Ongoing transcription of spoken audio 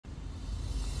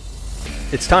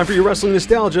It's time for your wrestling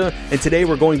nostalgia, and today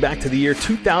we're going back to the year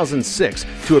 2006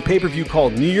 to a pay-per-view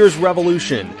called New Year's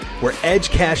Revolution, where Edge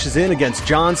cashes in against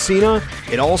John Cena.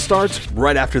 It all starts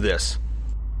right after this.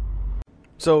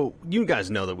 So, you guys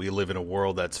know that we live in a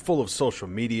world that's full of social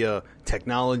media,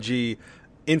 technology,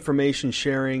 information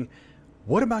sharing.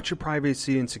 What about your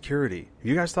privacy and security? Have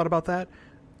you guys thought about that?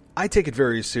 I take it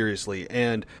very seriously,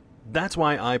 and that's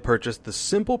why I purchased the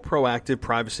Simple Proactive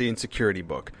Privacy and Security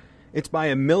book. It's by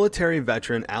a military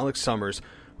veteran, Alex Summers,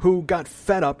 who got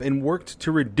fed up and worked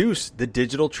to reduce the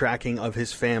digital tracking of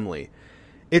his family.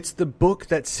 It's the book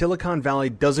that Silicon Valley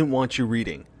doesn't want you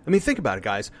reading. I mean, think about it,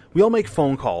 guys. We all make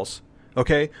phone calls,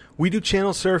 okay? We do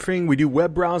channel surfing, we do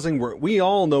web browsing, we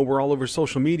all know we're all over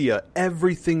social media.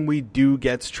 Everything we do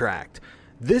gets tracked.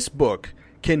 This book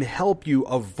can help you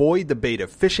avoid the bait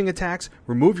of phishing attacks,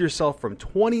 remove yourself from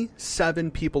 27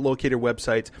 people-located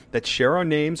websites that share our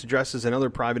names, addresses, and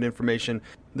other private information.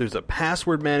 There's a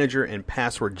password manager and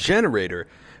password generator.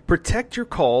 Protect your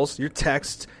calls, your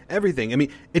texts, everything. I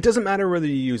mean, it doesn't matter whether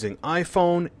you're using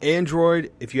iPhone,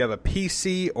 Android, if you have a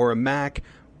PC or a Mac.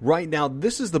 Right now,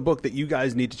 this is the book that you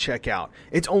guys need to check out.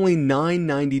 It's only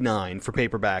 $9.99 for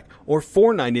paperback or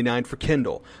 $4.99 for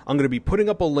Kindle. I'm going to be putting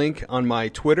up a link on my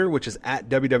Twitter, which is at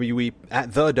the WWE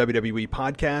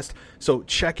Podcast. So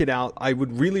check it out. I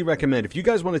would really recommend, if you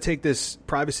guys want to take this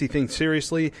privacy thing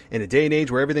seriously in a day and age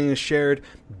where everything is shared,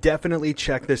 definitely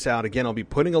check this out. Again, I'll be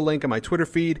putting a link on my Twitter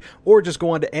feed, or just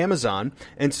go on to Amazon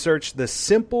and search the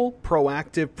Simple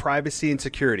Proactive Privacy and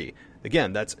Security.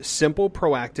 Again, that's Simple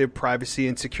Proactive Privacy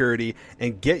and Security,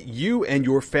 and get you and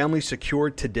your family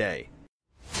secured today.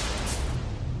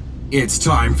 It's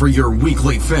time for your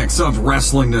weekly fix of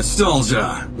wrestling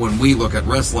nostalgia, when we look at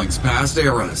wrestling's past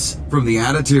eras, from the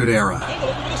Attitude Era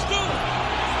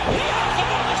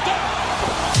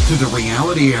to the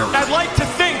Reality Era. I'd like to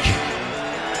think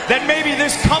that maybe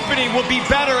this company will be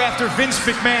better after Vince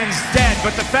McMahon's dead,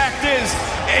 but the fact is,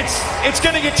 it's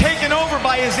going to get taken over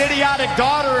by his idiotic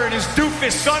daughter and his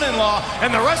doofus son-in-law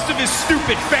and the rest of his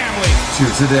stupid family. To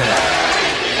today,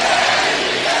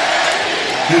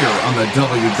 here on the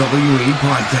WWE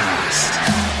Podcast.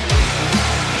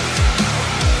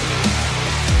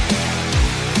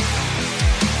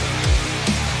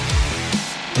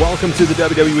 Welcome to the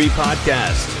WWE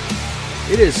Podcast.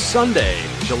 It is Sunday,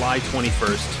 July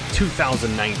 21st,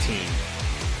 2019.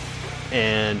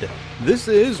 And this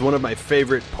is one of my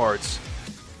favorite parts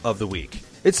of the week.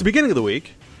 It's the beginning of the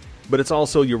week, but it's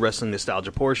also your wrestling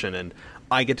nostalgia portion. And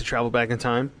I get to travel back in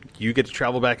time. You get to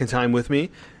travel back in time with me.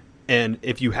 And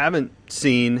if you haven't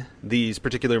seen these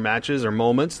particular matches or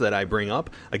moments that I bring up,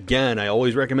 again, I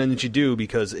always recommend that you do,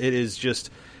 because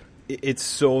it's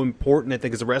so important, I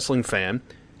think, as a wrestling fan,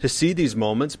 to see these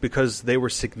moments, because they were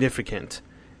significant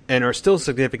and are still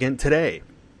significant today.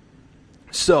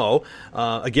 So,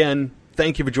 again,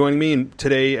 thank you for joining me. And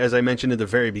today, as I mentioned at the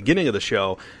very beginning of the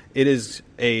show, it is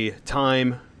a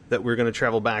time that we're going to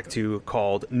travel back to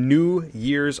called New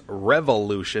Year's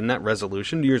Revolution, not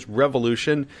Resolution, New Year's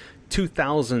Revolution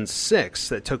 2006,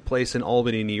 that took place in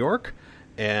Albany, New York.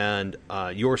 And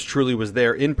yours truly was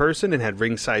there in person and had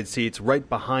ringside seats right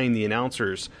behind the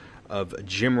announcers of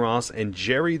Jim Ross and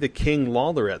Jerry the King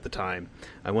Lawler at the time.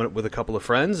 I went with a couple of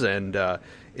friends, and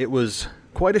it was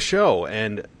quite a show,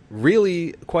 and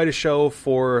really quite a show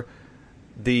for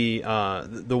the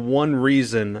one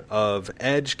reason of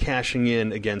Edge cashing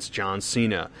in against John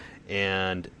Cena.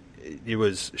 And it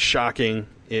was shocking.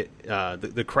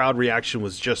 The crowd reaction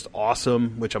was just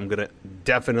awesome, which I'm going to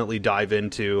definitely dive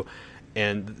into.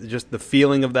 And just the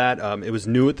feeling of that, it was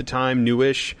new at the time,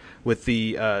 newish, with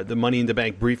the Money in the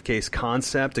Bank briefcase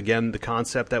concept. Again, the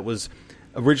concept that was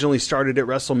originally started at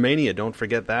WrestleMania. Don't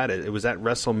forget that. It was at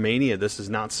WrestleMania. This is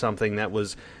not something that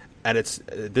was at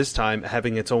this time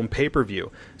having its own pay-per-view.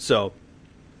 So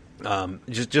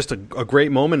just a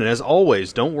great moment. And as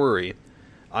always, don't worry,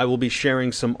 I will be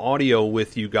sharing some audio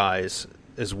with you guys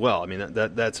as well. I mean,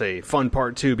 that's a fun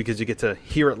part too, because you get to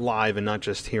hear it live and not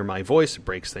just hear my voice. It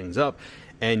breaks things up,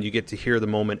 and you get to hear the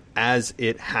moment as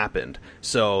it happened.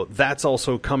 So that's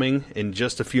also coming in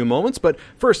just a few moments. But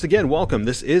first, again, welcome.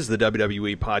 This is the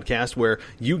WWE Podcast, where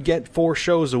you get 4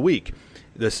 shows a week.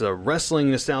 This is a wrestling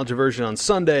nostalgia version on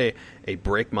Sunday, a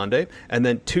break Monday, and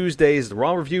then Tuesday is the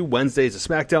Raw review, Wednesday is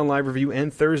the SmackDown Live review,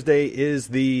 and Thursday is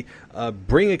the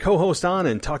bring a co-host on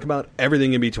and talk about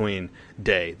everything in between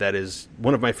day. That is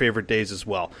one of my favorite days as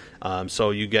well.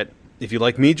 So you get, if you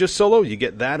like me just solo, you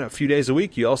get that a few days a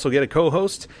week. You also get a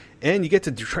co-host, and you get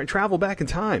to travel back in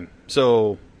time.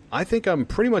 So I think I'm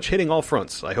pretty much hitting all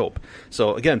fronts, I hope.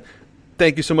 So again,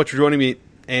 thank you so much for joining me,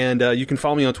 and you can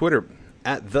follow me on Twitter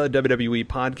at the WWE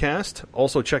Podcast.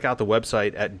 Also, check out the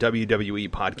website at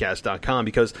wwepodcast.com,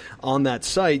 because on that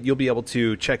site, you'll be able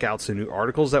to check out some new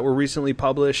articles that were recently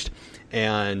published,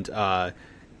 and a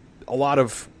lot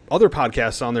of other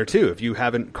podcasts on there, too. If you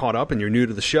haven't caught up and you're new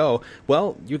to the show,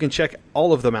 well, you can check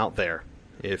all of them out there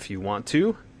if you want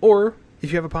to, or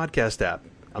if you have a podcast app.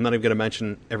 I'm not even going to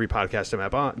mention every podcast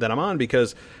app that I'm on,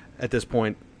 because at this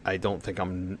point, I don't think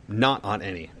I'm not on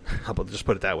any. I'll just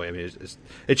put it that way. I mean,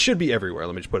 it should be everywhere.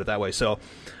 Let me just put it that way. So,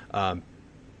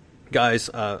 guys,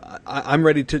 I'm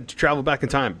ready to travel back in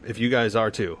time, if you guys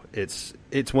are too. It's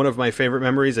one of my favorite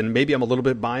memories, and maybe I'm a little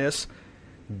bit biased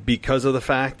because of the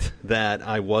fact that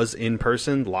I was in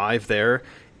person, live there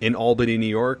in Albany, New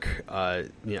York. I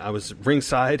was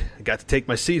ringside. I got to take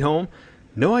my seat home.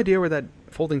 No idea where that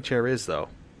folding chair is, though.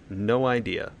 No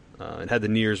idea. It had the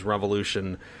New Year's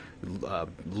Revolution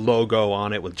logo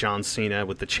on it with John Cena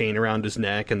with the chain around his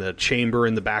neck and the chamber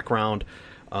in the background.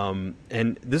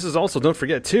 And this is also, don't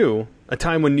forget, too, a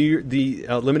time when the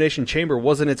Elimination Chamber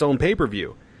wasn't its own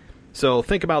pay-per-view. So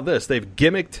think about this. They've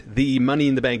gimmicked the Money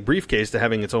in the Bank briefcase to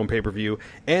having its own pay-per-view,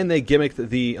 and they gimmicked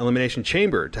the Elimination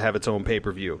Chamber to have its own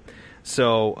pay-per-view.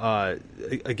 So,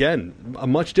 again, a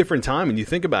much different time when you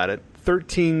think about it.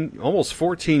 13, almost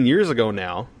 14 years ago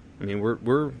now. I mean,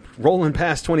 we're rolling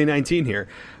past 2019 here,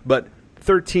 but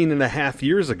 13 and a half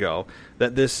years ago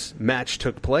that this match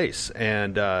took place.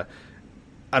 And I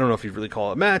don't know if you'd really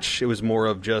call it a match. It was more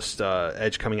of just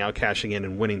Edge coming out, cashing in,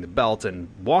 and winning the belt and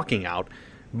walking out.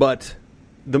 But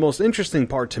the most interesting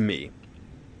part to me,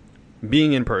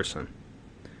 being in person,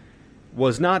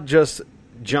 was not just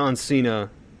John Cena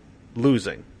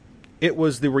losing. It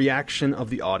was the reaction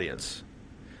of the audience.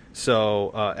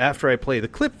 So after I play the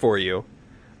clip for you,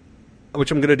 which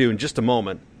I'm going to do in just a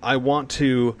moment, I want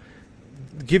to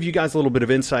give you guys a little bit of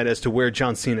insight as to where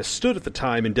John Cena stood at the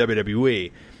time in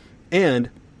WWE, and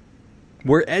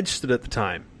where Edge stood at the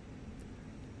time,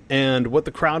 and what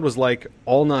the crowd was like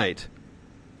all night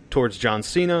towards John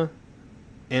Cena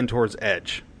and towards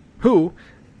Edge, who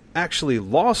actually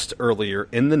lost earlier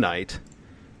in the night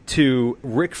to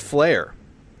Ric Flair.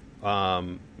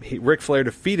 Ric Flair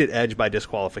defeated Edge by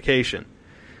disqualification.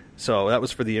 So that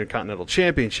was for the Intercontinental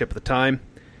Championship at the time.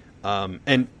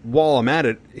 And while I'm at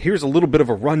it, here's a little bit of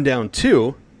a rundown,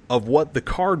 too, of what the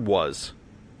card was.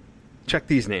 Check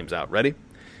these names out. Ready?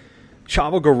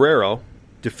 Chavo Guerrero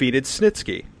defeated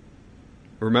Snitsky.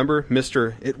 Remember,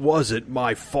 Mr. It Wasn't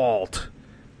My Fault,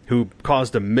 who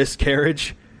caused a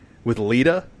miscarriage with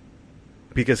Lita?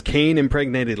 Because Kane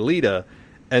impregnated Lita,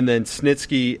 and then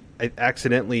Snitsky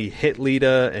accidentally hit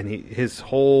Lita, and his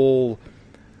whole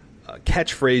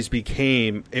catchphrase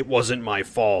became, "It wasn't my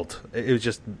fault." It was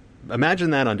just, imagine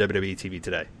that on WWE TV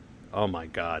today. Oh my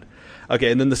God.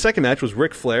 Okay, and then the second match was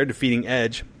Ric Flair defeating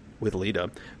Edge with Lita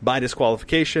by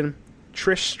disqualification.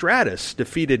 Trish Stratus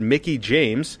defeated Mickie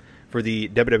James for the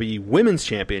WWE Women's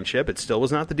Championship. It still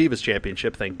was not the Divas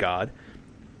Championship, thank God.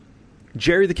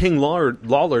 Jerry the King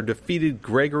Lawler defeated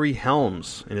Gregory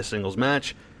Helms in a singles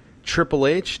match. Triple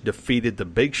H defeated The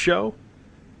Big Show.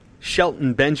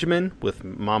 Shelton Benjamin, with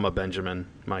Mama Benjamin,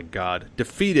 my God,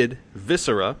 defeated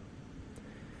Viscera.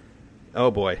 Oh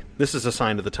boy, this is a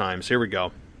sign of the times. Here we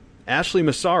go. Ashley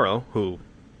Massaro, who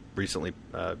recently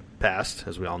passed,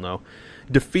 as we all know,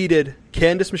 defeated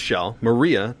Candice Michelle,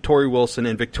 Maria, Tori Wilson,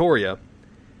 and Victoria.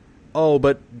 Oh,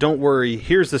 but don't worry.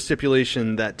 Here's the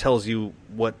stipulation that tells you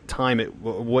what time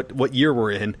what year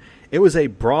we're in. It was a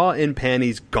bra and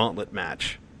panties gauntlet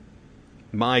match.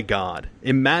 My God.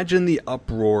 Imagine the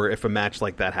uproar if a match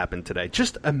like that happened today.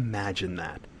 Just imagine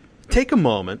that. Take a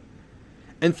moment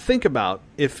and think about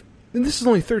and this is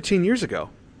only 13 years ago.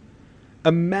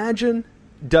 Imagine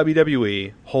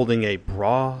WWE holding a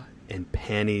bra and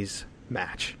panties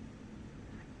match.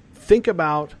 Think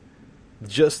about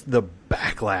just the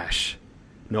backlash,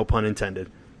 no pun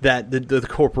intended, that the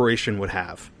corporation would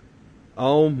have.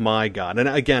 Oh my God. And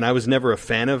again, I was never a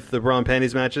fan of the bra and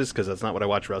panties matches because that's not what I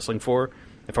watch wrestling for.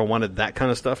 If I wanted that kind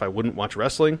of stuff, I wouldn't watch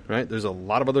wrestling, right? There's a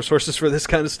lot of other sources for this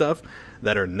kind of stuff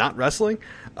that are not wrestling.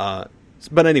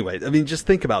 But anyway, I mean, just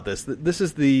think about this. This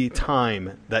is the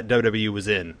time that WWE was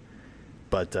in.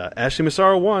 But Ashley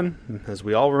Massaro won, as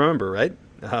we all remember, right?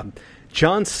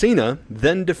 John Cena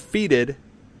then defeated,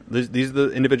 these are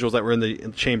the individuals that were in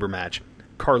the chamber match,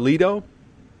 Carlito,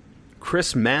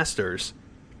 Chris Masters,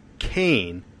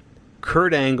 Kane,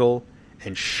 Kurt Angle,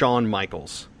 and Shawn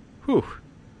Michaels. Whew.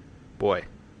 Boy.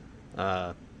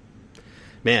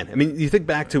 Man, I mean, you think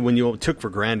back to when you took for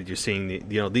granted you're seeing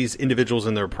these individuals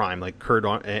in their prime, like Kurt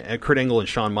Angle and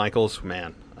Shawn Michaels.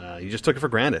 Man, you just took it for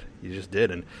granted. You just did.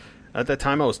 And at that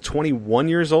time, I was 21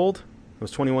 years old. I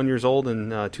was 21 years old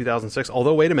in 2006.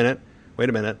 Although, wait a minute.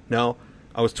 No,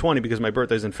 I was 20 because my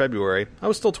birthday's in February. I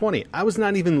was still 20. I was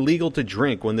not even legal to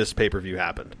drink when this pay-per-view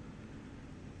happened.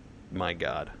 My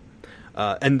God.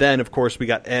 And then, of course, we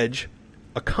got Edge,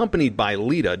 accompanied by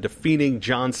Lita, defeating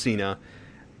John Cena,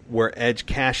 where Edge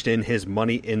cashed in his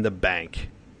Money in the Bank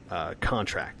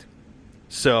contract.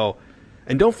 So,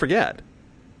 and don't forget,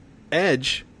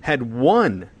 Edge had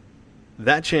won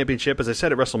that championship, as I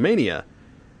said, at WrestleMania,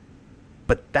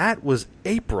 but that was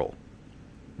April.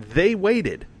 They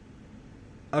waited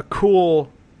a cool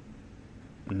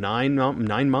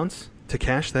 9 months to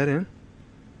cash that in.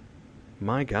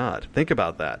 My God, think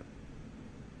about that.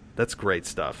 That's great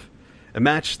stuff. A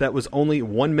match that was only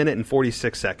 1 minute and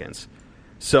 46 seconds.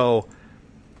 So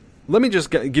let me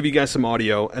just give you guys some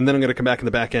audio, and then I'm going to come back in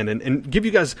the back end and give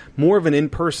you guys more of an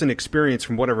in-person experience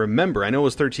from what I remember. I know it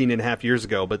was 13 and a half years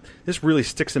ago, but this really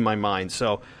sticks in my mind.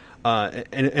 So,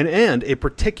 and a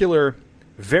particular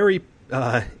very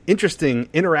interesting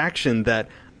interaction that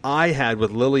I had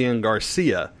with Lillian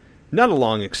Garcia. Not a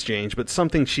long exchange, but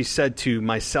something she said to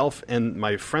myself and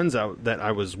my friends out that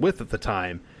I was with at the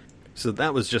time. So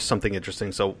that was just something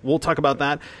interesting. So we'll talk about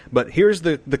that. But here's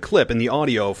the clip and the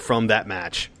audio from that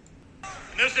match.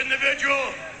 This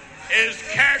individual is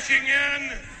cashing in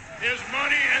his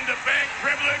Money in the Bank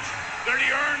privilege that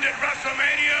he earned at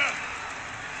WrestleMania.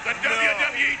 The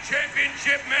WWE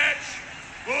Championship match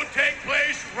will take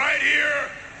place right here,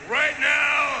 right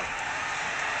now.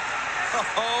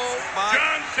 Oh, my.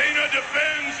 John Cena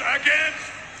defends against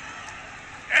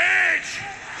Edge.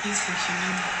 He's a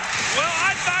human. Well,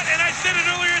 I thought, and I said it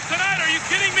earlier tonight, are you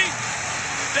kidding me?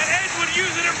 That Edge would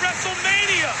use it at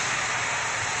WrestleMania.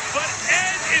 But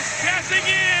Edge is cashing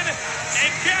in,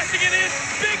 and cashing it in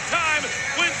big time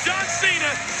when John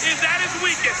Cena is at his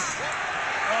weakest.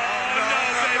 Oh, no,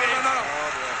 baby. No.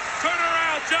 Turn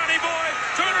around, Johnny boy.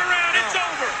 Turn around. It's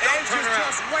over. Edge is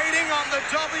just waiting on the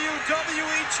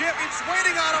WWE Champion. He's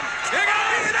waiting on him. Here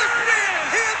goes.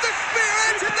 He hit the spear.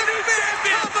 Edge hit the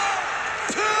spear. Cover.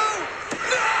 2.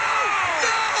 No.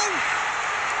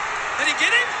 Did he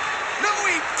get him? No,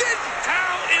 he didn't.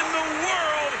 How in the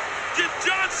world did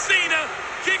John Cena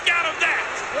kick out of that?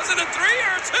 Was it a 3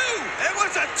 or a 2? It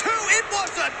was a 2. It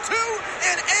was a 2,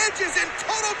 and Edge is in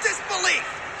total disbelief.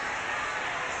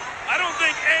 I don't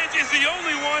think Edge is the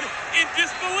only one in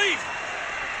disbelief.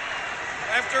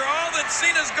 After all that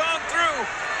Cena's gone through.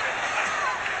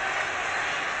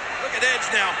 Look at Edge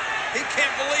now. He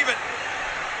can't believe it.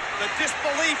 The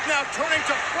disbelief now turning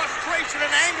to frustration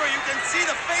and anger. You can see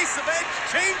the face of Edge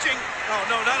changing. Oh,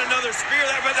 no, not another spear.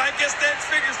 But I guess Edge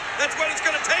figures that's what it's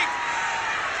going to take.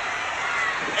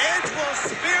 Edge will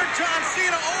spear John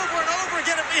Cena over and over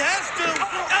again if he has to.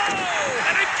 Oh,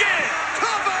 and again.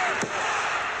 Cover.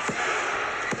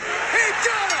 He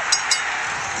got him.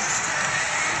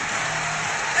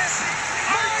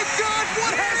 My God,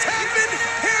 what has happened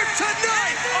here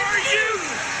tonight? Are you?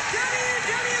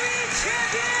 WWE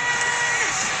Champion!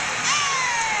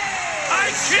 I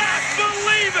can't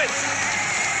believe it.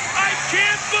 I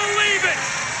can't believe it.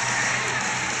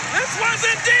 This was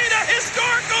indeed a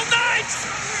historical night.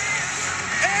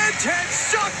 Edge has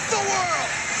shocked the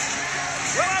world.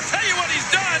 Well, I'll tell you what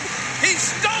he's done. He's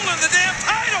stolen the damn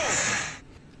title.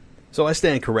 So I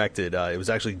stand corrected. It was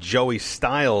actually Joey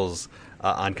Styles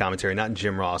on commentary, not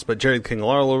Jim Ross. But Jerry King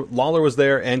Lawler was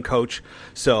there and Coach.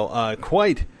 So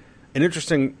quite an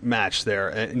interesting match there.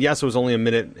 And yes, it was only a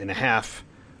minute and a half.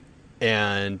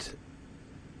 And,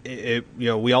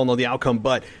 we all know the outcome.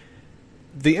 But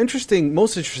the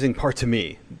most interesting part to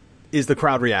me is the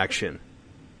crowd reaction.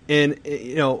 And,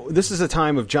 this is a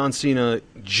time of John Cena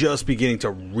just beginning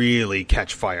to really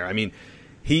catch fire. I mean,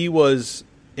 he was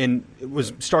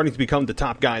starting to become the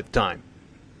top guy at the time.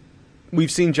 We've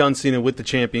seen John Cena with the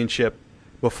championship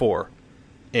before.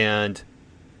 And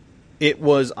it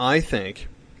was, I think,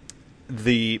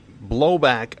 the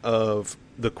blowback of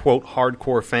the, quote,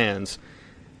 hardcore fans,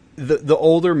 the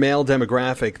older male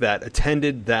demographic that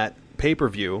attended that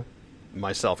pay-per-view,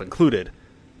 myself included,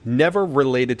 never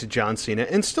related to John Cena,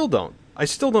 and still don't. I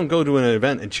still don't go to an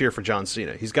event and cheer for John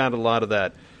Cena. He's got a lot of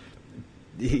that.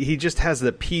 He just has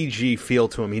the PG feel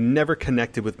to him. He never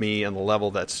connected with me on the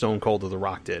level that Stone Cold or The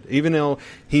Rock did. Even though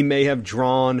he may have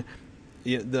drawn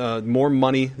more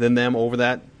money than them over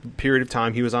that period of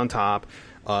time he was on top,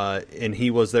 and he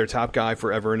was their top guy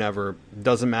forever and ever,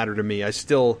 doesn't matter to me. I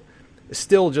still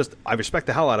I respect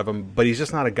the hell out of him, but he's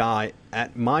just not a guy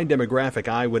at my demographic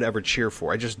I would ever cheer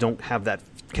for. I just don't have that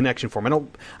connection for him.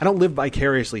 I don't live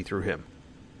vicariously through him.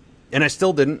 And I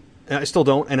still don't,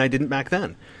 and I didn't back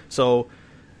then. So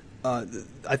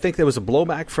I think there was a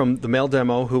blowback from the male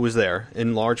demo who was there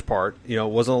in large part. You know,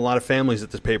 it wasn't a lot of families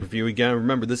at this pay-per-view. Again,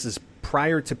 remember, this is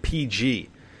prior to PG.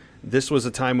 This was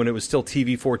a time when it was still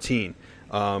TV-14.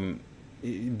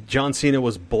 John Cena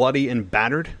was bloody and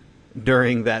battered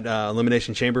during that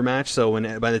Elimination Chamber match.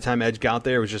 So by the time Edge got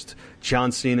there, it was just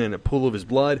John Cena in a pool of his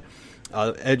blood.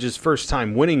 Edge's first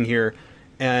time winning here.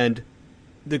 And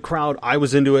the crowd, I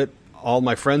was into it. All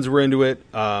my friends were into it.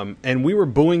 And we were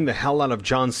booing the hell out of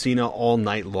John Cena all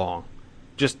night long.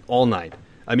 Just all night.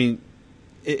 I mean,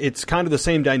 it's kind of the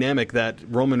same dynamic that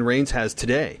Roman Reigns has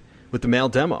today with the male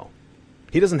demo.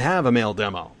 He doesn't have a male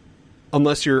demo.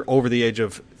 Unless you're over the age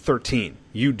of 13.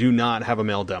 You do not have a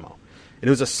male demo. And it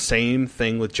was the same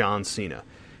thing with John Cena.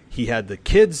 He had the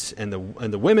kids and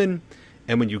the women.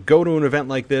 And when you go to an event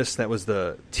like this, that was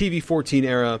the TV-14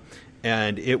 era,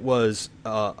 and it was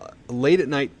a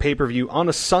late-at-night pay-per-view on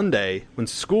a Sunday when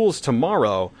school's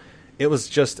tomorrow, it was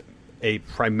just a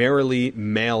primarily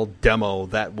male demo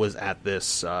that was at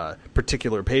this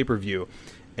particular pay-per-view.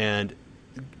 And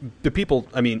the people,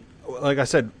 I mean, like I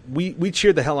said, we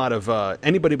cheered the hell out of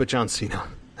anybody but John Cena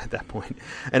at that point.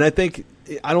 And I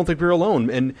don't think we were alone.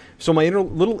 And so my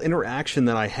little interaction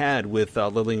that I had with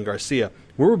Lillian Garcia,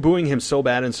 we were booing him so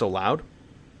bad and so loud,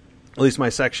 at least my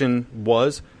section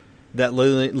was, that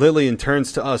Lillian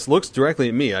turns to us, looks directly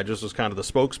at me. I just was kind of the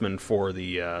spokesman for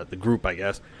the group, I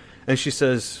guess. And she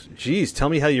says, geez, tell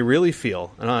me how you really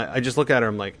feel. And I just look at her,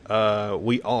 I'm like,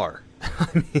 we are.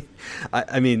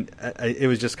 I mean, it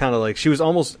was just kind of like, she was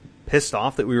almost pissed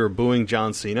off that we were booing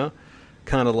John Cena.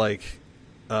 Kind of like,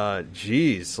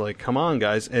 geez, like, come on,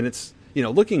 guys. And it's, you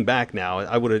know, looking back now,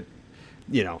 I would have,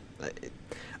 you know,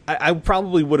 I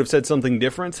probably would have said something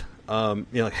different. You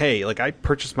know, like, hey, like, I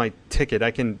purchased my ticket.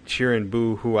 I can cheer and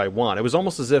boo who I want. It was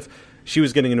almost as if she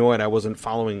was getting annoyed I wasn't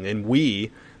following, and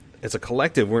we, as a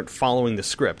collective, weren't following the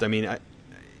script. I mean,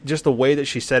 just the way that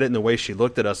she said it and the way she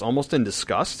looked at us, almost in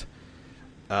disgust.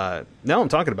 Now I'm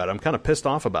talking about it. I'm kind of pissed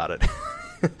off about it.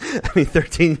 I mean,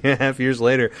 13 and a half years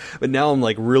later, but now I'm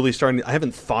like really starting. I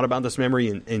haven't thought about this memory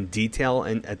in detail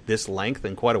and at this length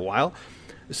in quite a while.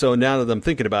 So now that I'm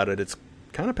thinking about it, it's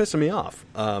kind of pissing me off.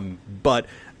 But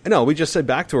no, we just said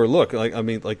back to her, look, like, I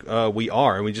mean, like, we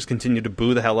are, and we just continued to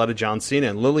boo the hell out of John Cena.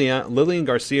 And Lillian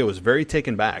Garcia was very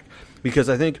taken back because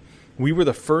I think we were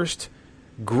the first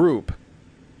group,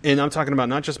 and I'm talking about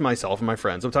not just myself and my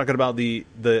friends. I'm talking about the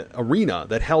arena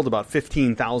that held about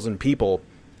 15,000 people.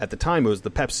 At the time, it was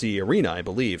the Pepsi Arena, I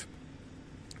believe.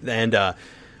 And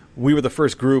we were the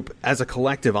first group as a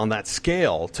collective on that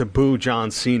scale to boo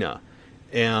John Cena.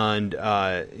 And,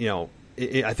 you know,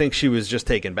 I think she was just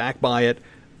taken back by it.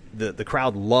 The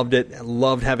crowd loved it,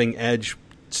 loved having Edge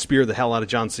spear the hell out of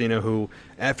John Cena, who,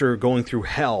 after going through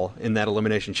hell in that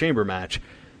Elimination Chamber match,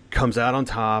 comes out on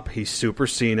top. He's Super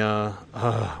Cena.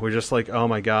 We're just like, oh,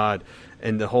 my God.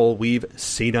 And the whole we've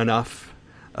seen enough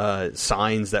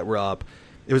signs that were up.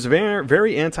 It was a very,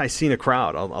 very anti-Cena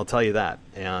crowd, I'll tell you that.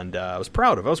 And I was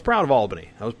proud of Albany.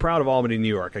 I was proud of Albany, New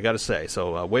York, I got to say.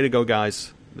 So way to go,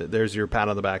 guys. There's your pat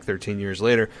on the back 13 years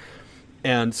later.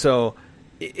 And so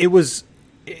it was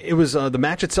the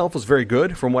match itself was very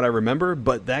good from what I remember,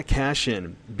 but that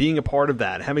cash-in, being a part of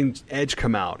that, having Edge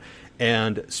come out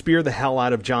and spear the hell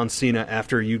out of John Cena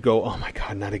after you go, oh, my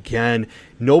God, not again.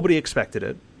 Nobody expected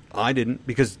it. I didn't,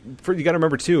 because you got to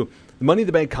remember, too, the Money in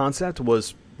the Bank concept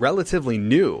was relatively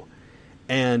new,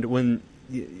 and when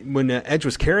Edge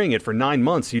was carrying it for 9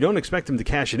 months, you don't expect him to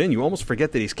cash it in. You almost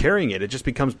forget that he's carrying it. It just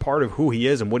becomes part of who he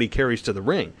is and what he carries to the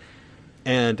ring.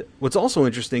 And what's also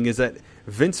interesting is that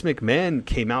Vince McMahon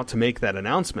came out to make that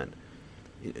announcement.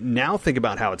 Now think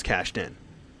about how it's cashed in.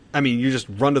 I mean, you just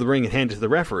run to the ring and hand it to the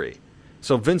referee.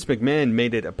 So Vince McMahon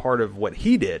made it a part of what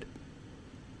he did,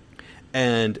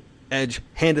 and Edge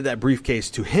handed that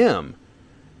briefcase to him.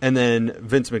 And then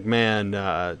Vince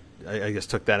McMahon, I guess,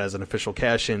 took that as an official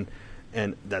cash-in,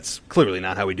 and that's clearly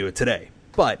not how we do it today.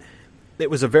 But it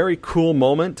was a very cool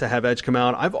moment to have Edge come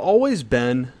out. I've always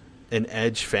been an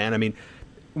Edge fan. I mean,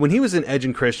 when he was in Edge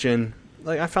and Christian,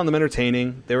 like, I found them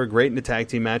entertaining. They were great in the tag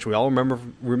team match. We all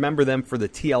remember them for the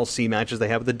TLC matches they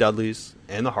had with the Dudleys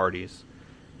and the Hardys.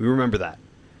 We remember that.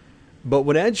 But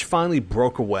when Edge finally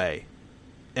broke away,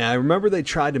 and I remember they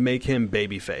tried to make him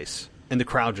babyface, and the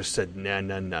crowd just said,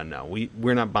 no,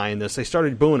 we're not buying this. They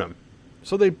started booing him.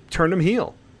 So they turned him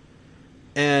heel.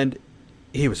 And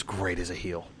he was great as a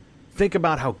heel. Think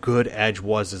about how good Edge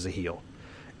was as a heel.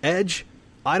 Edge,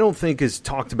 I don't think, is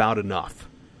talked about enough.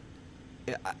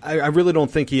 I really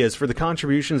don't think he is. For the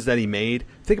contributions that he made,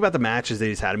 think about the matches that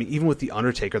he's had. I mean, even with The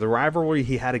Undertaker, the rivalry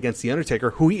he had against The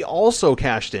Undertaker, who he also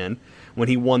cashed in when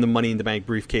he won the Money in the Bank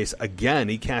briefcase again.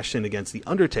 He cashed in against The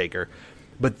Undertaker.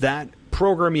 But that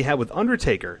program he had with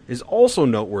Undertaker is also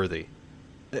noteworthy.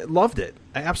 I loved it.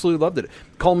 I absolutely loved it.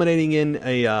 Culminating in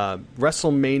a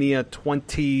WrestleMania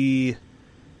 20...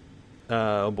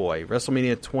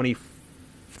 WrestleMania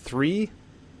 23,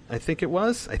 I think it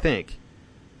was.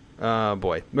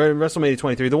 WrestleMania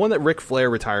 23, the one that Ric Flair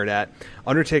retired at.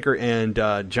 Undertaker and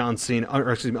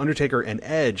Undertaker and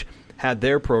Edge had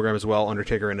their program as well.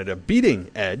 Undertaker ended up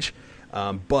beating Edge,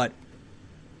 but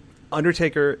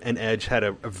Undertaker and Edge had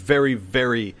a very,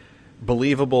 very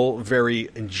believable, very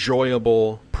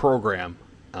enjoyable program,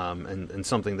 and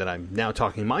something that I'm now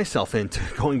talking myself into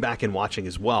going back and watching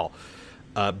as well.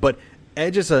 But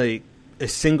Edge as a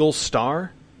single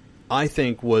star, I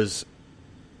think, was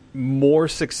more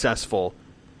successful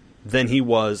than he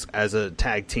was as a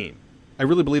tag team. I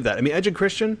really believe that. I mean, Edge and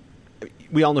Christian,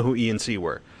 we all know who E&C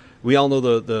were. We all know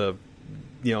the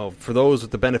for those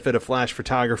with the benefit of flash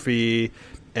photography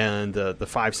and the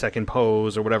 5-second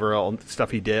pose or whatever all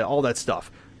stuff he did, all that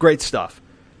stuff. Great stuff.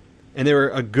 And they were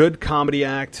a good comedy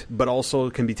act, but also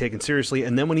can be taken seriously.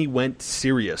 And then when he went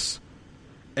serious,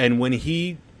 and when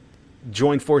he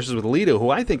joined forces with Lito, who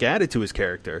I think added to his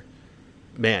character,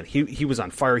 man, he was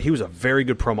on fire. He was a very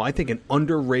good promo. I think an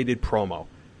underrated promo.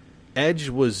 Edge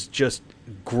was just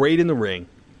great in the ring,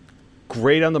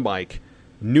 great on the mic,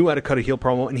 knew how to cut a heel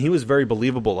promo, and he was very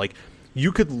believable. Like,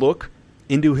 you could look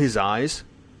into his eyes,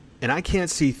 and I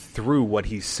can't see through what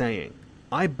he's saying.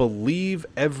 I believe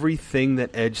everything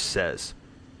that Edge says.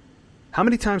 How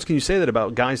many times can you say that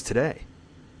about guys today?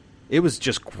 It was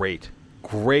just great.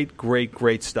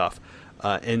 Great stuff.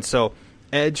 And so,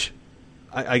 Edge,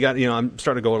 I got, I'm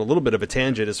starting to go on a little bit of a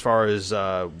tangent as far as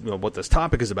what this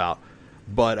topic is about.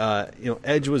 But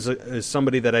Edge is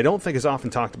somebody that I don't think is often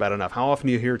talked about enough. How often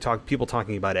do you hear people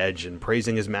talking about Edge and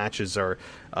praising his matches or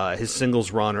his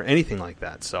singles run or anything like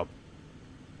that? So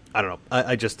I don't know.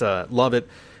 I just love it,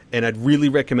 and I'd really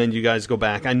recommend you guys go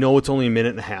back. I know it's only a minute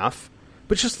and a half,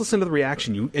 but just listen to the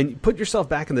reaction. And put yourself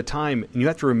back in the time, and you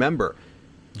have to remember,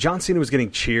 John Cena was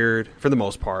getting cheered for the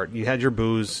most part. You had your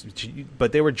boos,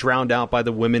 but they were drowned out by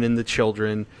the women and the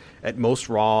children at most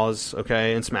Raws,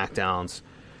 okay, and SmackDowns,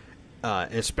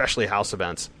 especially house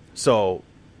events. So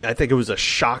I think it was a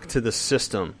shock to the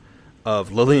system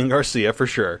of Lillian Garcia for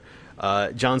sure,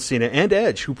 John Cena and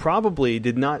Edge, who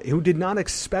did not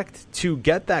expect to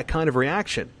get that kind of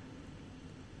reaction.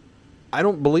 I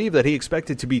don't believe that he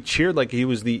expected to be cheered like he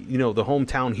was the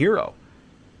hometown hero.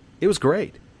 It was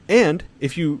great. And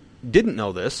if you didn't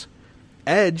know this,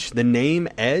 Edge, the name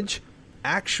Edge,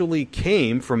 actually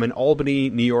came from an Albany,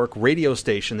 New York radio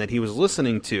station that he was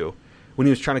listening to when he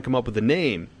was trying to come up with a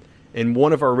name. And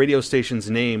one of our radio station's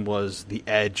name was The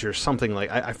Edge or something like,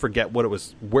 I forget what it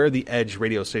was, where the Edge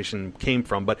radio station came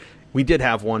from, but we did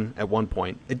have one at one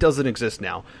point. It doesn't exist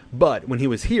now. But when he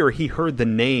was here, he heard the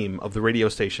name of the radio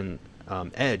station,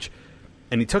 Edge,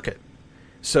 and he took it.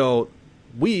 So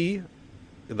we,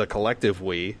 the collective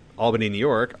we, Albany, New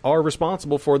York, are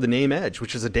responsible for the name Edge,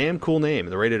 which is a damn cool name.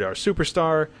 The Rated R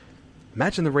Superstar.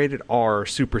 Imagine the Rated R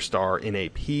Superstar in a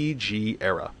PG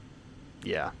era.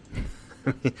 Yeah.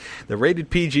 The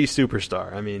Rated PG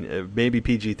Superstar. I mean, maybe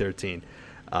PG-13.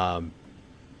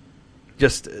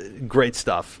 Just great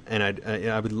stuff. And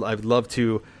I'd love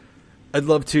to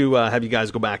have you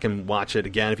guys go back and watch it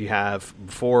again if you have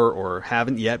before or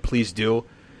haven't yet. Please do.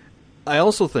 I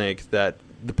also think that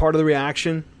the part of the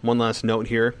reaction, one last note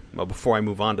here, before I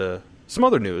move on to some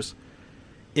other news,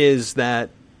 is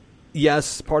that,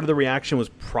 yes, part of the reaction was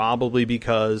probably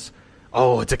because,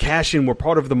 it's a cash-in, we're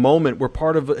part of the moment, we're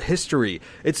part of history,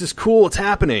 it's just cool, it's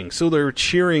happening. So they're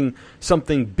cheering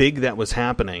something big that was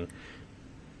happening.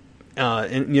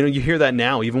 And you hear that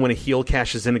now, even when a heel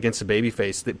cashes in against a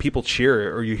babyface, that people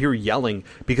cheer, or you hear yelling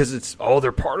because it's,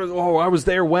 they're part of, I was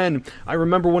there when, I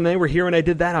remember when they were here and I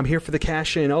did that, I'm here for the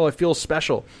cash in, I feel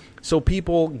special. So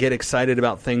people get excited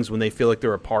about things when they feel like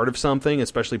they're a part of something,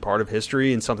 especially part of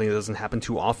history and something that doesn't happen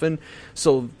too often.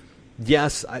 So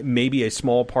yes, maybe a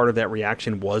small part of that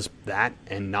reaction was that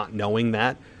and not knowing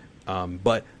that,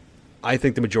 but I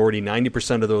think the majority,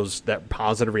 90% of that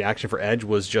positive reaction for Edge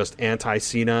was just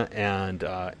anti-Cena and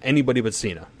anybody but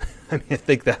Cena. I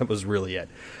think that was really it.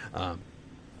 All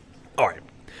right.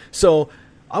 So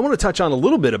I want to touch on a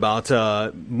little bit about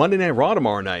Monday Night Raw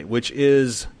tomorrow night, which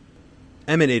is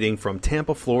emanating from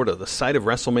Tampa, Florida, the site of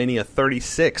WrestleMania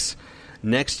 36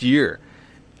 next year.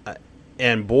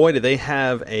 And boy, do they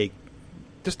have a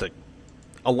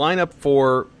lineup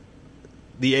for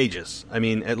the ages. I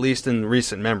mean, at least in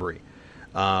recent memory.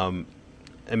 I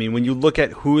mean, when you look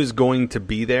at who is going to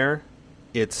be there,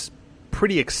 it's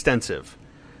pretty extensive.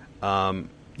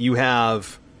 You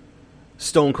have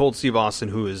Stone Cold Steve Austin,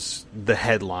 who is the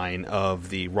headline of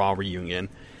the Raw reunion.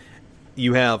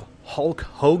 You have Hulk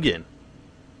Hogan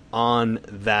on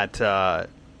that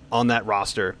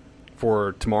roster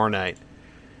for tomorrow night.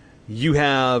 You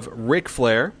have Ric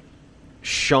Flair,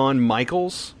 Shawn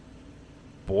Michaels.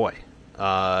 Boy.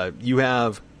 You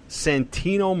have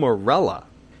Santino Marella,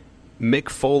 Mick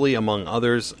Foley, among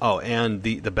others. Oh, and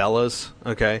the Bellas.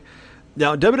 Okay.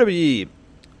 Now, WWE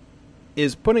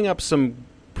is putting up some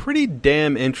pretty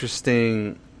damn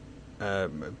interesting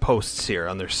posts here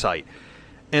on their site.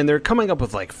 And they're coming up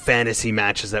with like fantasy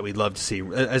matches that we'd love to see.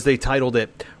 As they titled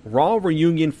it, Raw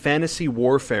Reunion Fantasy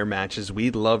Warfare Matches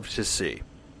We'd Love to See.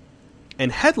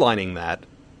 And headlining that,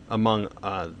 among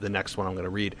the next one I'm going to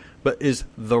read, but is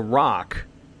The Rock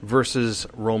versus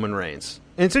Roman Reigns.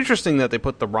 And it's interesting that they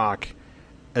put The Rock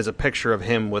as a picture of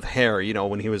him with hair, you know,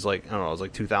 when he was like, I don't know, it was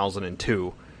like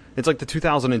 2002. It's like the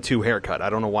 2002 haircut. I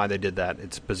don't know why they did that.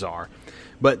 It's bizarre.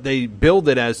 But they build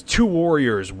it as two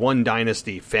warriors, one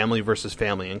dynasty, family versus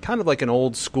family, and kind of like an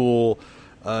old school,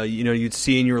 you'd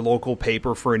see in your local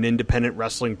paper for an independent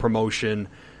wrestling promotion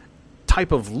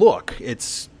type of look.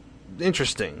 It's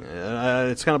interesting.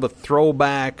 It's kind of a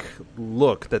throwback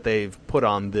look that they've put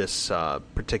on this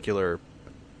particular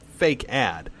fake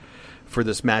ad for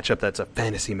this matchup that's a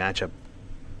fantasy matchup.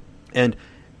 And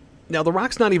now The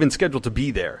Rock's not even scheduled to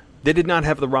be there. They did not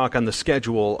have The Rock on the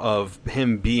schedule of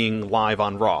him being live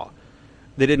on Raw.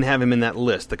 They didn't have him in that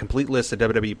list, the complete list that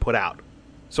WWE put out.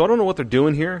 So I don't know what they're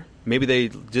doing here. Maybe they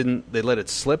let it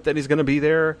slip that he's going to be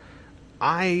there.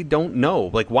 I don't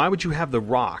know. Like, why would you have The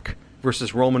Rock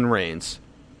versus Roman Reigns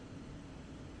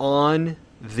on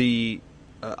a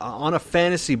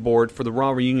fantasy board for the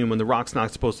Raw reunion when The Rock's not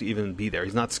supposed to even be there?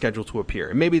 He's not scheduled to appear.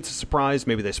 And maybe it's a surprise.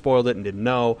 Maybe they spoiled it and didn't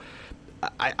know.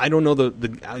 I don't know the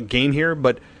game here,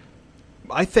 but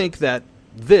I think that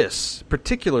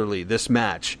particularly this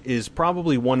match, is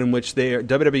probably one in which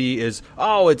WWE is,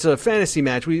 it's a fantasy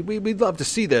match. We'd love to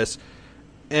see this.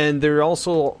 And they're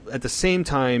also, at the same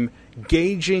time,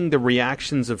 gauging the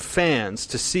reactions of fans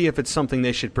to see if it's something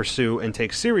they should pursue and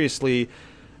take seriously.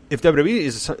 If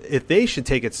they should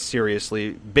take it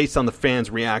seriously based on the fans'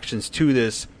 reactions to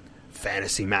this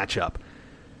fantasy matchup.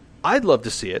 I'd love to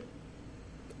see it.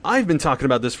 I've been talking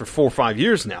about this for 4 or 5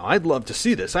 years now. I'd love to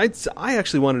see this. I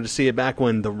actually wanted to see it back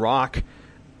when The Rock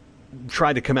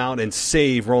tried to come out and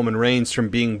save Roman Reigns from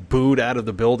being booed out of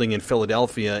the building in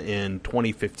Philadelphia in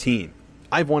 2015.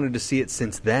 I've wanted to see it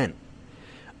since then.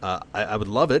 I would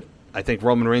love it. I think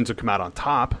Roman Reigns would come out on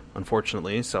top,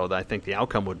 unfortunately, so I think the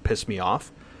outcome would piss me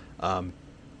off. And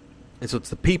so it's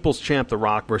the People's Champ, The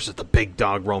Rock, versus the big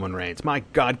dog, Roman Reigns. My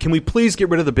God, can we please get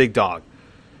rid of the big dog?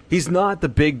 He's not the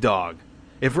big dog.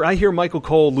 If I hear Michael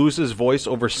Cole lose his voice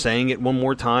over saying it one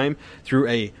more time through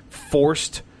a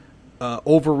forced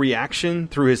overreaction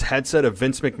through his headset of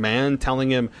Vince McMahon telling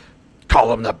him,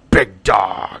 call him the big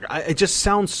dog. It just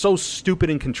sounds so stupid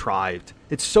and contrived.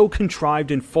 It's so contrived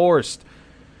and forced.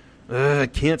 I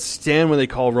can't stand when they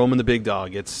call Roman the big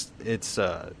dog. It's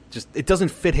just, it doesn't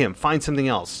fit him. Find something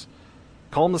else.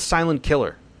 Call him the silent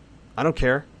killer. I don't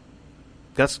care.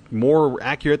 That's more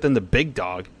accurate than the big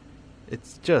dog.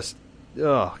 It's just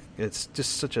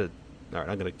such a... All right,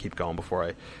 I'm going to keep going before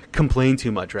I complain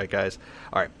too much, right, guys?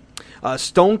 All right.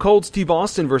 Stone Cold Steve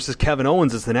Austin versus Kevin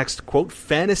Owens is the next, quote,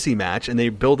 fantasy match, and they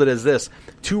build it as this.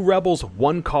 2 rebels,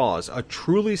 1 cause. A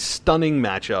truly stunning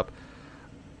matchup.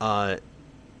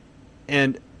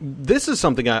 And this is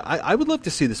something I would love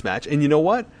to see this match. And you know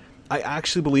what? I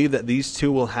actually believe that these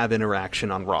two will have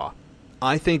interaction on Raw.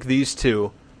 I think these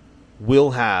two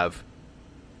will have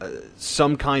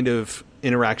some kind of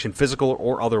interaction, physical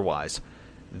or otherwise.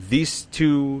 These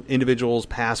two individuals'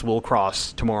 paths will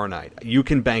cross tomorrow night. You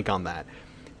can bank on that.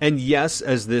 And yes,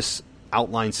 as this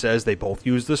outline says, they both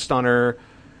use the stunner.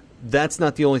 That's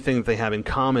not the only thing that they have in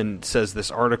common, says this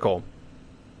article.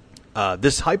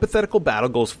 This hypothetical battle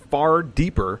goes far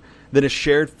deeper than a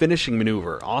shared finishing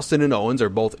maneuver. Austin and Owens are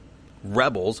both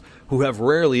rebels who have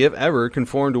rarely, if ever,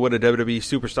 conformed to what a WWE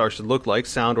superstar should look like,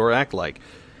 sound, or act like.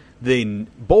 They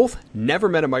both never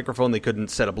met a microphone they couldn't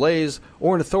set ablaze,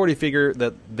 or an authority figure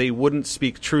that they wouldn't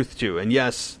speak truth to. And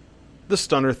yes, the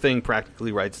stunner thing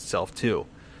practically writes itself too.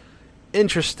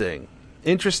 Interesting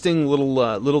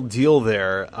little deal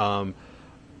there.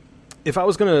 If I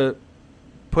was going to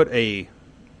put a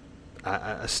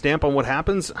stamp on what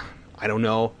happens, I don't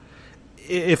know.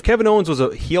 If Kevin Owens was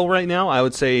a heel right now, I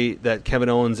would say that Kevin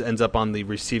Owens ends up on the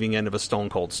receiving end of a Stone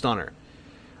Cold Stunner.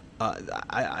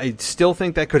 I still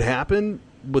think that could happen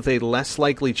with a less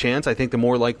likely chance. I think the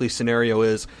more likely scenario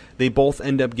is they both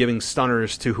end up giving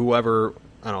stunners to whoever,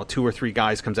 I don't know, 2 or 3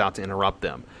 guys comes out to interrupt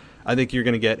them. I think you're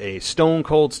going to get a Stone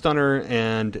Cold stunner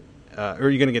or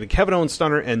you're going to get a Kevin Owens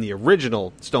stunner and the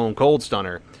original Stone Cold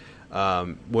stunner,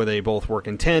 where they both work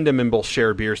in tandem and both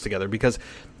share beers together. Because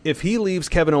if he leaves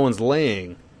Kevin Owens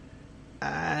laying,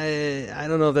 I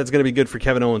don't know if that's going to be good for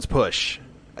Kevin Owens' push.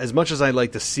 As much as I'd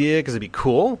like to see it, because it'd be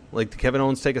cool, like Kevin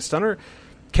Owens take a stunner,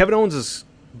 Kevin Owens is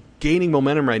gaining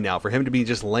momentum right now. For him to be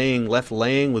just left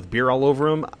laying with beer all over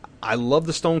him, I love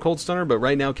the Stone Cold stunner, but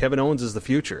right now Kevin Owens is the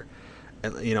future.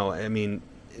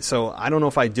 So I don't know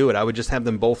if I'd do it. I would just have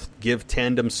them both give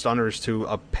tandem stunners to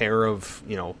a pair of,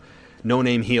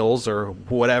 no-name heels or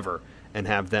whatever, and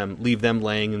leave them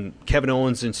laying, and Kevin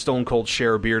Owens and Stone Cold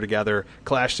share a beer together,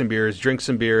 clash some beers, drink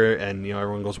some beer, and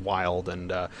everyone goes wild,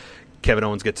 and Kevin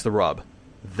Owens gets the rub.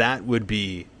 That would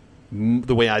be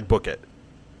the way I'd book it,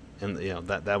 and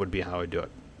that would be how I'd do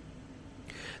it.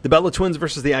 The Bella Twins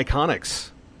versus the Iconics.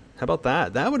 How about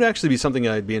that? That would actually be something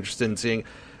I'd be interested in seeing,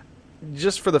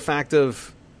 just for the fact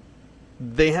of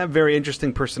they have very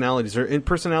interesting personalities, or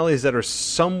personalities that are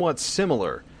somewhat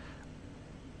similar.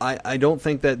 I don't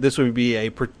think that this would be a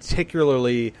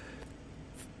particularly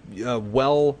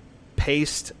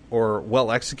well-paced or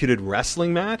well-executed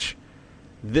wrestling match.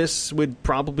 This would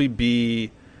probably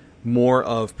be more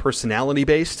of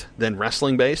personality-based than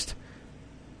wrestling-based.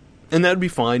 And that would be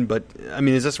fine, but,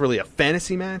 is this really a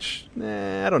fantasy match?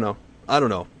 I don't know.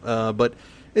 But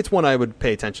it's one I would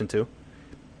pay attention to.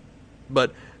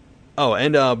 But,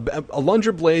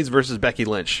 Alundra Blaze versus Becky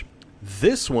Lynch.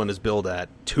 This one is billed at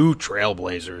 2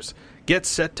 Trailblazers. Get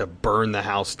set to burn the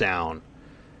house down.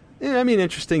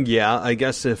 Interesting, yeah. I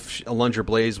guess if Alundra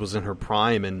Blaze was in her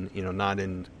prime and, not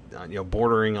in,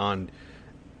 bordering on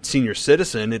senior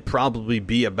citizen, it'd probably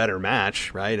be a better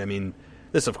match, right?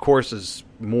 This, of course, is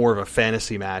more of a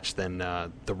fantasy match than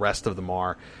the rest of them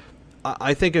are.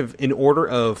 I think in order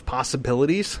of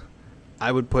possibilities,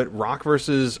 I would put Rock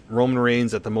versus Roman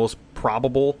Reigns at the most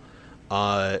probable.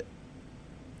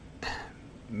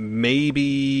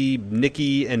 Maybe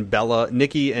Nikki and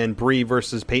Brie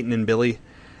versus Peyton and Billy.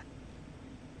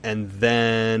 And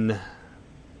then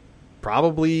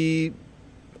probably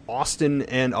Austin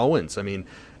and Owens.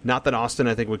 Not that Austin,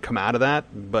 I think, would come out of that,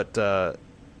 but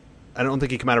I don't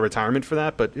think he'd come out of retirement for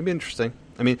that, but it'd be interesting.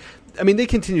 They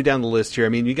continue down the list here.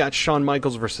 You got Shawn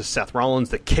Michaels versus Seth Rollins,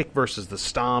 the kick versus the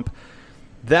stomp.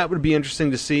 That would be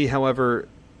interesting to see. However,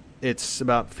 it's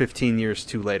about 15 years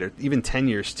too late, or even 10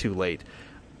 years too late.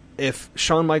 If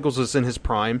Shawn Michaels was in his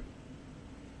prime,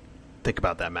 think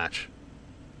about that match.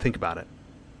 Think about it.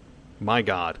 My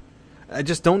God. I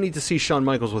just don't need to see Shawn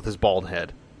Michaels with his bald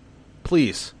head.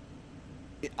 Please.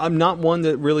 I'm not one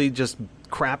that really just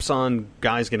craps on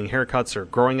guys getting haircuts or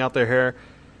growing out their hair.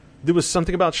 There was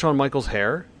something about Shawn Michaels'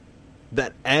 hair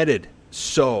that added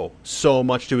so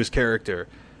much to his character.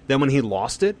 Then when he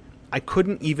lost it, I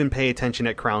couldn't even pay attention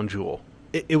at Crown Jewel.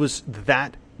 It was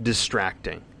that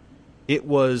distracting. It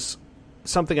was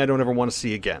something I don't ever want to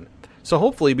see again. So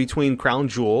hopefully between Crown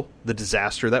Jewel, the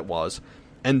disaster that was,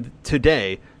 and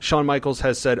today, Shawn Michaels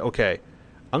has said, okay,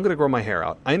 I'm going to grow my hair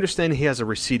out. I understand he has a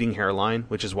receding hairline,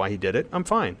 which is why he did it. I'm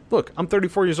fine. Look, I'm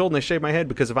 34 years old and I shaved my head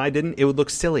because if I didn't, it would look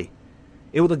silly.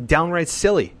 It would look downright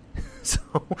silly. So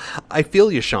I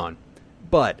feel you, Shawn.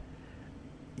 But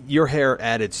your hair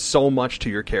added so much to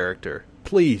your character.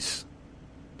 Please.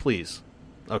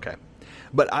 Okay.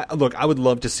 But I would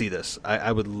love to see this.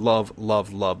 I would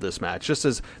love this match. Just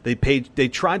as they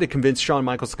tried to convince Shawn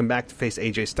Michaels to come back to face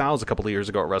AJ Styles a couple of years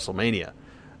ago at WrestleMania.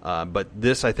 But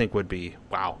this, I think, would be,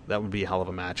 wow, that would be a hell of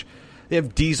a match. They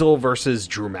have Diesel versus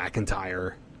Drew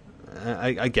McIntyre.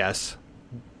 I guess.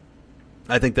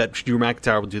 I think that Drew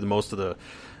McIntyre will do the most of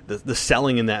the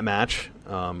selling in that match.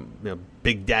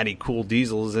 Big Daddy Cool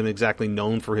Diesel isn't exactly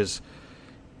known for his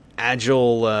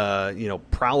agile,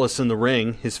 prowess in the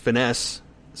ring, his finesse.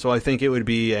 So I think it would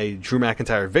be a Drew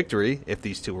McIntyre victory if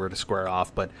these two were to square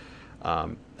off. But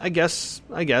I guess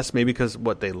maybe because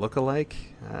what they look alike.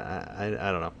 I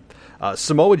don't know.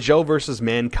 Samoa Joe versus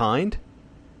Mankind.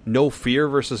 No Fear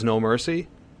versus No Mercy.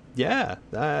 Yeah.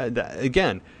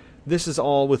 Again, this is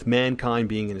all with Mankind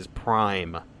being in his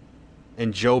prime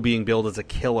and Joe being billed as a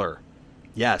killer.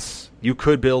 Yes, you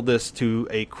could build this to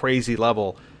a crazy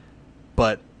level,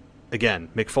 but again,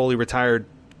 Mick Foley retired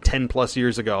 10 plus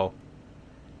years ago,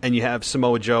 and you have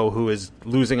Samoa Joe who is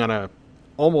losing on a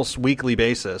almost weekly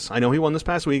basis. I know he won this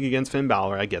past week against Finn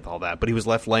Balor, I get all that, but he was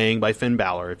left laying by Finn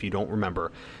Balor, if you don't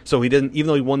remember. So he didn't, even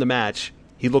though he won the match,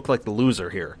 he looked like the loser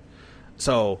here.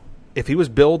 So if he was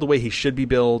billed the way he should be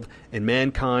billed and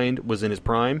Mankind was in his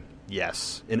prime,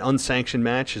 yes, an unsanctioned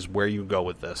match is where you go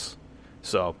with this.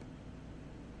 So,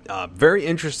 very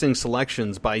interesting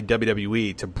selections by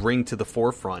WWE to bring to the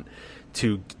forefront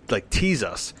to like tease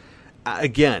us.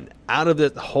 Again, out of the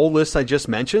whole list I just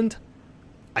mentioned,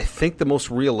 I think the most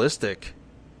realistic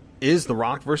is The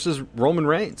Rock versus Roman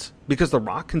Reigns, because The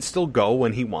Rock can still go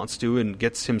when he wants to and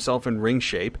gets himself in ring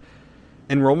shape,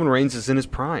 and Roman Reigns is in his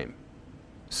prime.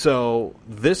 So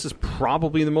this is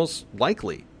probably the most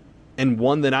likely, and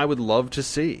one that I would love to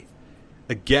see.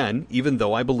 Again, even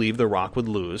though I believe The Rock would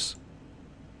lose,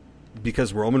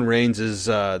 because Roman Reigns is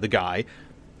the guy,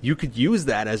 you could use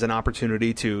that as an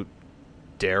opportunity to,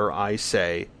 dare I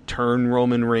say, turn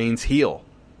Roman Reigns heel.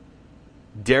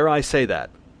 Dare I say that?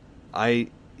 I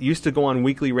used to go on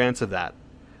weekly rants of that.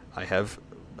 I have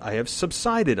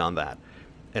subsided on that,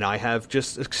 and I have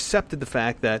just accepted the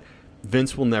fact that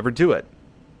Vince will never do it.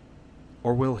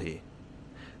 Or will he?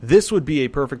 This would be a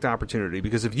perfect opportunity,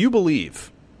 because if you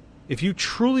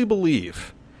truly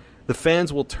believe the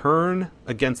fans will turn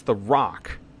against The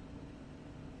Rock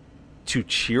to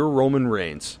cheer Roman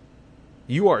Reigns,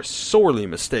 you are sorely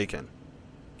mistaken.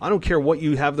 I don't care what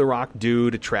you have The Rock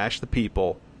do to trash the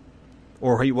people,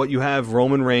 or what you have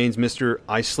Roman Reigns, Mr.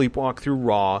 I sleepwalk through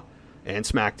Raw and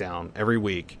SmackDown every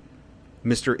week,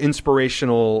 Mr.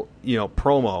 Inspirational,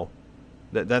 promo.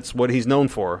 That's what he's known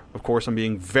for. Of course, I'm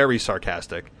being very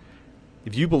sarcastic.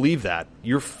 If you believe that,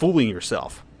 you're fooling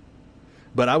yourself.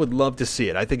 But I would love to see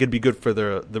it. I think it'd be good for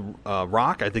the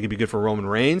Rock. I think it'd be good for Roman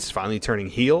Reigns finally turning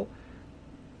heel.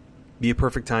 Be a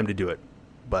perfect time to do it.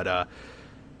 But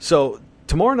so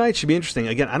tomorrow night should be interesting.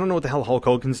 Again, I don't know what the hell Hulk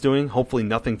Hogan's doing. Hopefully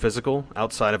nothing physical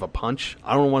outside of a punch.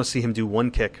 I don't want to see him do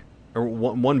one kick or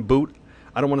one boot.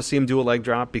 I don't want to see him do a leg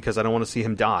drop because I don't want to see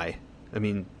him die. I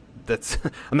mean, that's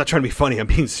I'm not trying to be funny. I'm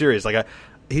being serious.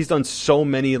 He's done so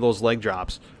many of those leg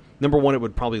drops. Number one, it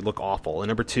would probably look awful. And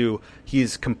number two,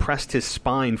 he's compressed his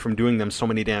spine from doing them so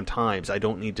many damn times. I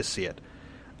don't need to see it.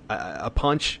 A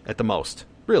punch at the most,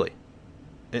 really.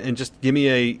 And just give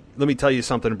me let me tell you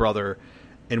something, brother,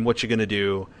 and what you're going to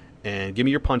do. And give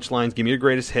me your punchlines, give me your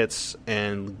greatest hits,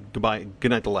 and goodbye,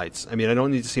 good night, the lights. I mean, I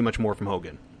don't need to see much more from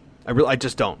Hogan. I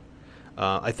just don't.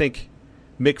 I think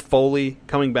Mick Foley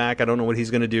coming back, I don't know what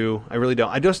he's going to do. I really don't.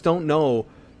 I just don't know.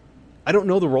 I don't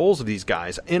know the roles of these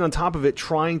guys. And on top of it,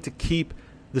 trying to keep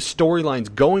the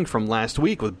storylines going from last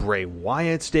week with Bray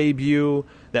Wyatt's debut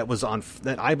that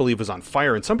I believe was on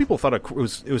fire. And some people thought it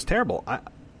was terrible. I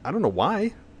don't know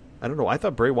why. I don't know. I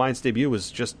thought Bray Wyatt's debut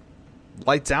was just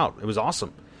lights out. It was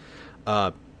awesome.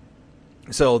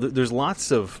 So there's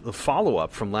lots of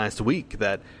follow-up from last week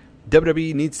that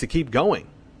WWE needs to keep going.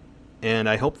 And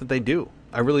I hope that they do.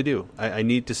 I really do. I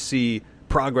need to see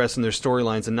progress in their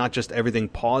storylines and not just everything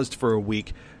paused for a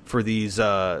week for these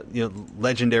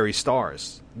legendary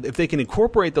stars. If they can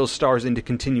incorporate those stars into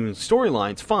continuing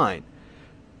storylines, fine.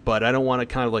 But I don't want it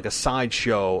kind of like a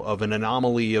sideshow of an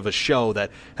anomaly of a show that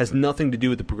has nothing to do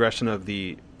with the progression of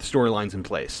the storylines in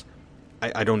place.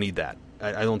 I don't need that.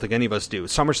 I don't think any of us do.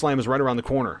 SummerSlam is right around the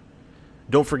corner.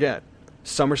 Don't forget,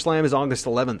 SummerSlam is August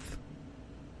 11th.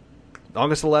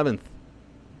 August 11th.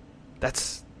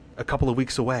 That's a couple of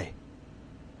weeks away.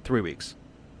 3 weeks.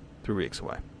 3 weeks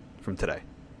away from today.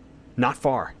 Not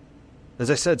far. As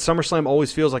I said, SummerSlam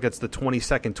always feels like it's the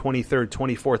 22nd, 23rd,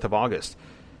 24th of August.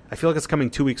 I feel like it's coming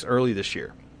 2 weeks early this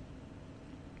year.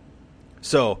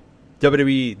 So,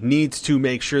 WWE needs to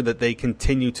make sure that they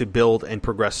continue to build and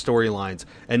progress storylines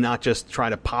and not just try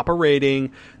to pop a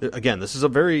rating. Again, this is a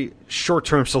very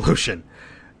short-term solution.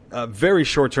 A very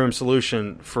short-term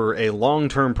solution for a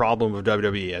long-term problem of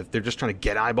WWE. They're just trying to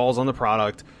get eyeballs on the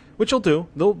product, which they'll do.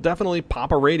 They'll definitely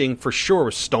pop a rating for sure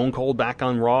with Stone Cold back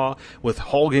on Raw, with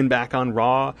Hogan back on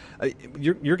Raw.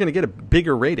 You're going to get a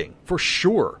bigger rating for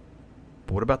sure.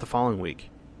 But what about the following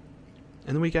week?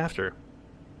 And the week after?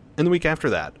 And the week after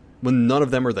that? When none of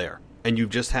them are there. And you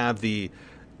just have the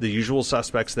usual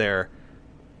suspects there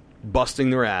busting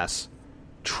their ass,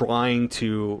 trying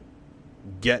to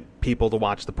get people to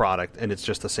watch the product, and it's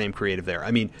just the same creative there.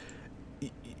 I mean,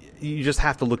 you just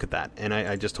have to look at that, and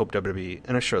I just hope WWE,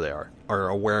 and I'm sure they are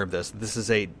aware of this. This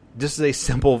is a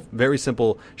simple, very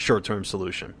simple, short-term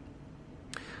solution.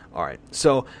 All right,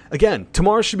 so again,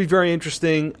 tomorrow should be very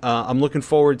interesting. I'm looking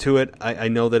forward to it. I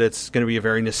know that it's going to be a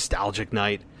very nostalgic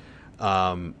night.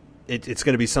 It's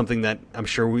going to be something that I'm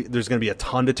sure there's going to be a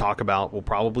ton to talk about. We'll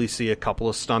probably see a couple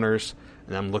of stunners,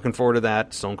 and I'm looking forward to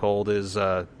that. Stone Cold is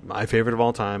my favorite of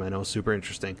all time. I know, super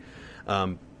interesting.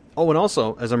 And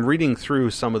also, as I'm reading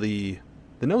through some of the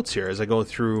notes here, as I go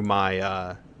through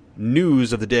my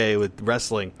news of the day with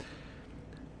wrestling,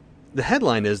 the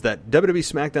headline is that WWE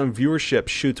SmackDown viewership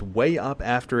shoots way up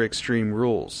after Extreme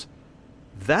Rules.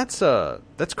 That's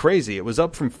crazy. It was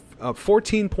up from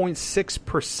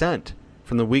 14.6%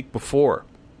 from the week before.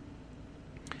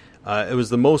 It was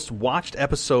the most watched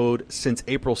episode since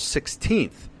April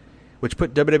 16th, which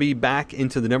put WWE back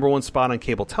into the #1 spot on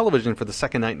cable television for the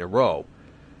second night in a row.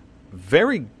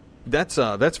 That's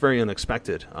very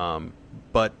unexpected.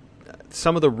 But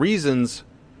some of the reasons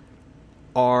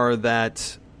are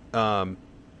that there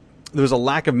was a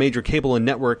lack of major cable and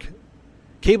network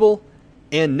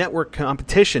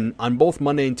competition on both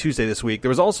Monday and Tuesday this week. There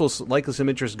was also likely some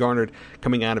interest garnered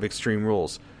coming out of Extreme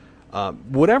Rules.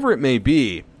 Whatever it may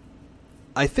be,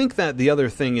 I think that the other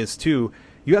thing is, too,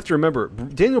 you have to remember,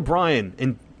 Daniel Bryan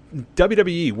and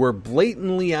WWE were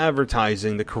blatantly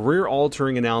advertising the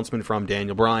career-altering announcement from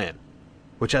Daniel Bryan,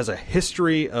 which has a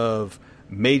history of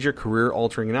major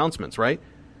career-altering announcements, right?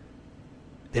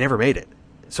 They never made it.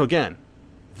 So again,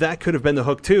 that could have been the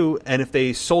hook too, and if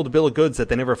they sold a bill of goods that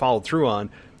they never followed through on,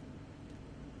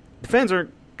 the fans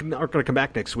aren't going to come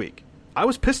back next week. I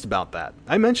was pissed about that.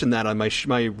 I mentioned that on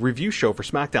my review show for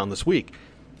SmackDown this week.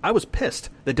 I was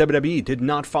pissed that WWE did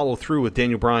not follow through with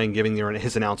Daniel Bryan giving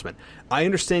his announcement. I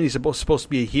understand he's supposed to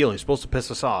be a heel, and he's supposed to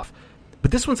piss us off. But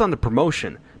this one's on the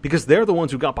promotion, because they're the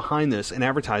ones who got behind this and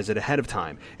advertised it ahead of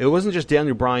time. It wasn't just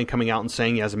Daniel Bryan coming out and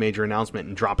saying he has a major announcement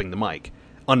and dropping the mic.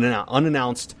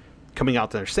 Unannounced, coming out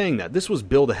there saying that. This was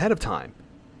billed ahead of time.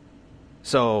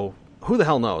 So, who the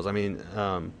hell knows? I mean,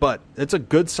 but it's a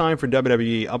good sign for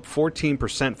WWE, up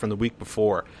 14% from the week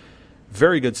before.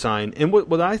 Very good sign, and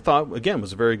what I thought, again,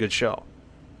 was a very good show.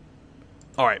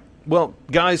 All right, well,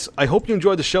 guys, I hope you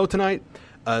enjoyed the show tonight.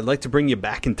 I'd like to bring you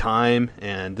back in time,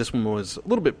 and this one was a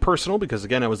little bit personal because,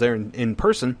 again, I was there in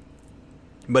person.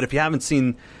 But if you haven't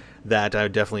seen that, I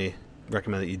would definitely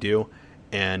recommend that you do.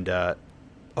 And I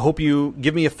hope you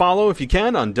give me a follow if you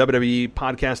can on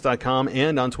WWEpodcast.com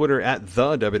and on Twitter at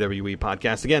the WWE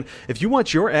Podcast. Again, if you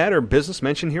want your ad or business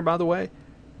mentioned here, by the way,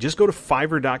 just go to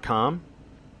Fiverr.com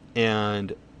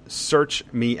and search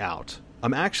me out.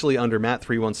 I'm actually under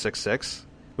Matt3166,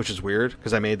 which is weird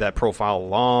because I made that profile a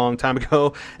long time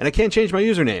ago, and I can't change my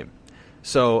username.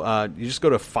 So you just go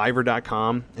to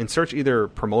Fiverr.com and search either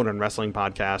Promote on Wrestling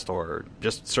Podcast or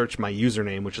just search my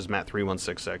username, which is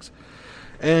Matt3166.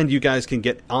 And you guys can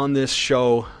get on this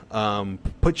show,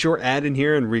 put your ad in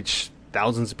here and reach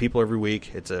thousands of people every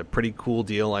week. It's a pretty cool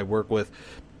deal. I work with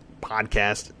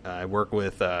podcasts. I work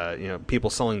with people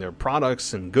selling their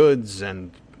products and goods and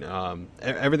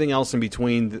everything else in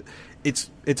between.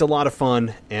 It's a lot of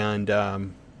fun, and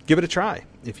give it a try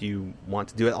if you want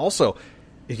to do it. Also,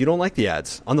 if you don't like the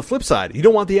ads, on the flip side, you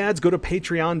don't want the ads, go to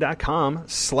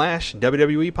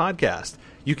patreon.com/WWE Podcast.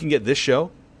 You can get this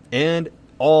show and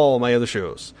all my other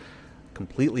shows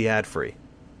completely ad-free.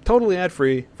 Totally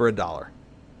ad-free for $1.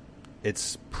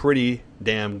 It's pretty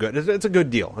damn good. It's a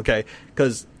good deal, okay?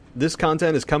 Because this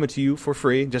content is coming to you for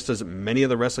free, just as many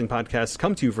of the wrestling podcasts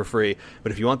come to you for free.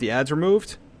 But if you want the ads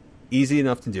removed, easy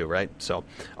enough to do, right? So,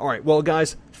 all right. Well,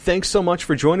 guys, thanks so much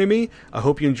for joining me. I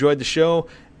hope you enjoyed the show.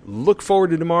 Look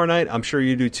forward to tomorrow night. I'm sure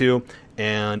you do too.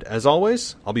 And as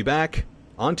always, I'll be back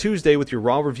on Tuesday with your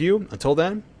Raw review. Until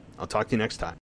then, I'll talk to you next time.